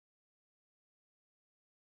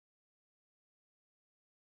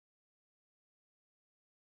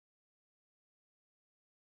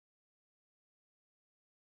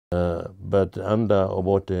But under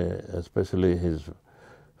Obote, especially his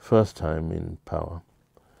first time in power,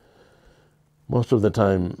 most of the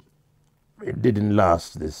time it didn't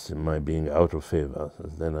last, this my being out of favor.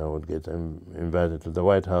 Then I would get invited to the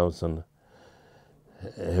White House and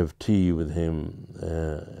have tea with him,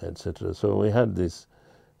 etc. So we had this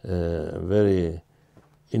very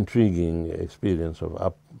intriguing experience of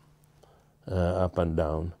up and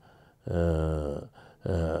down,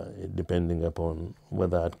 depending upon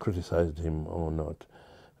whether I'd criticized him or not.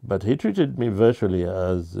 But he treated me virtually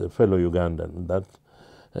as a fellow Ugandan.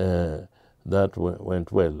 That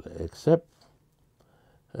went well, except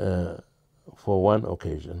for one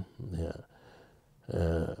occasion,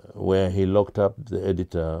 where he locked up the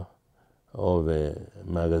editor of a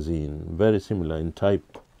magazine, very similar in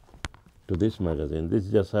type to this magazine. This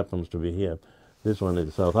just happens to be here. This one is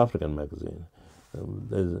a South African magazine.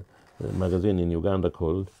 There's a magazine in Uganda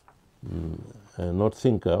called, not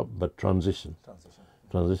Thinker, but Transition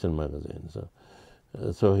magazine.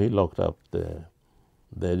 So he locked up the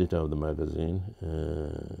editor of the magazine,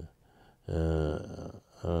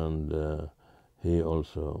 and he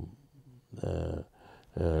also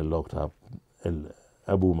locked up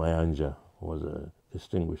Abu Mayanja, who was a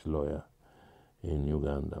distinguished lawyer in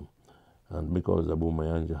Uganda. And because Abu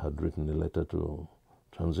Mayanja had written a letter to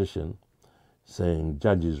Transition saying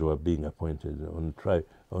judges were being appointed on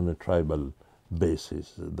a tribal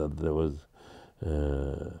basis, that there was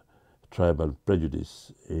tribal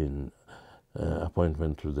prejudice in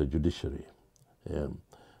appointment to the judiciary.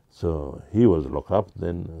 So he was locked up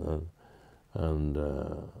then, and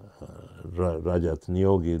Rajat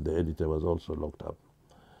Nyogi, the editor, was also locked up.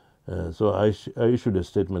 So I issued a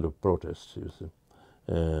statement of protest, you see,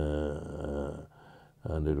 and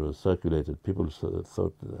it was circulated. People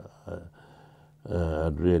thought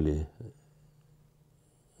I'd really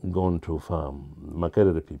gone too far.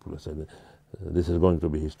 Makerere people said, this is going to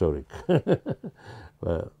be historic.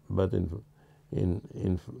 But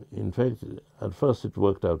in fact, at first it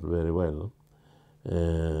worked out very well,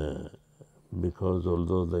 because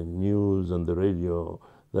although the news and the radio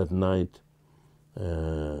that night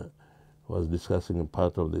was discussing a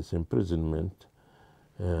part of this imprisonment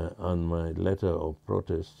and my letter of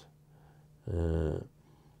protest,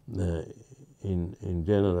 in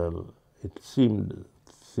general, it seemed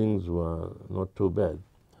things were not too bad.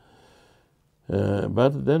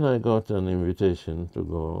 But then I got an invitation to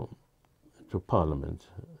go to Parliament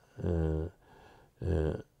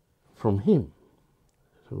from him,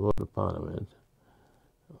 to go to Parliament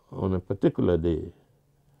on a particular day,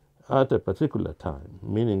 at a particular time,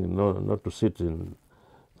 meaning not to sit in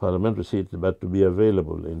parliamentary seat, but to be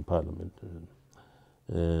available in Parliament.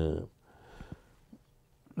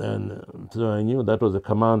 And so I knew that was a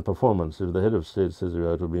command performance. If the head of state says you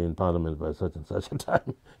have to be in Parliament by such and such a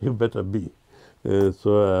time, you better be.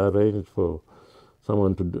 So I arranged for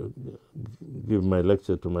someone to give my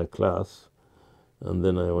lecture to my class, and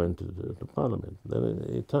then I went to Parliament. Then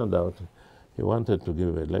it turned out he wanted to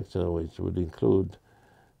give a lecture which would include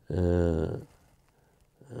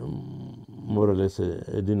more or less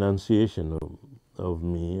a denunciation of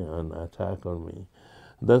me, an attack on me.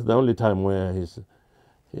 That's the only time where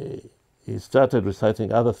he started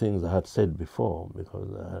reciting other things I had said before, because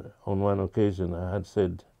on one occasion I had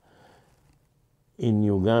said, in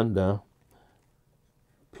Uganda,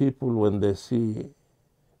 people, when they see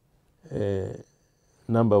a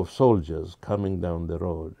number of soldiers coming down the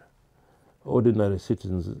road, ordinary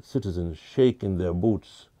citizens shake in their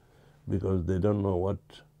boots because they don't know what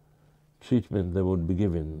treatment they would be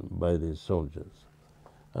given by these soldiers.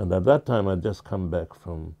 And at that time, I'd just come back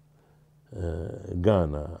from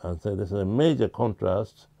Ghana, and said there's a major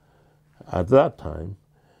contrast at that time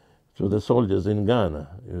to the soldiers in Ghana,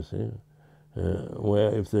 you see,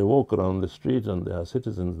 where if they walk around the street and there are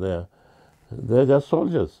citizens there, they're just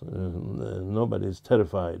soldiers. Nobody's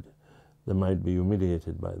terrified. They might be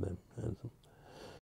humiliated by them.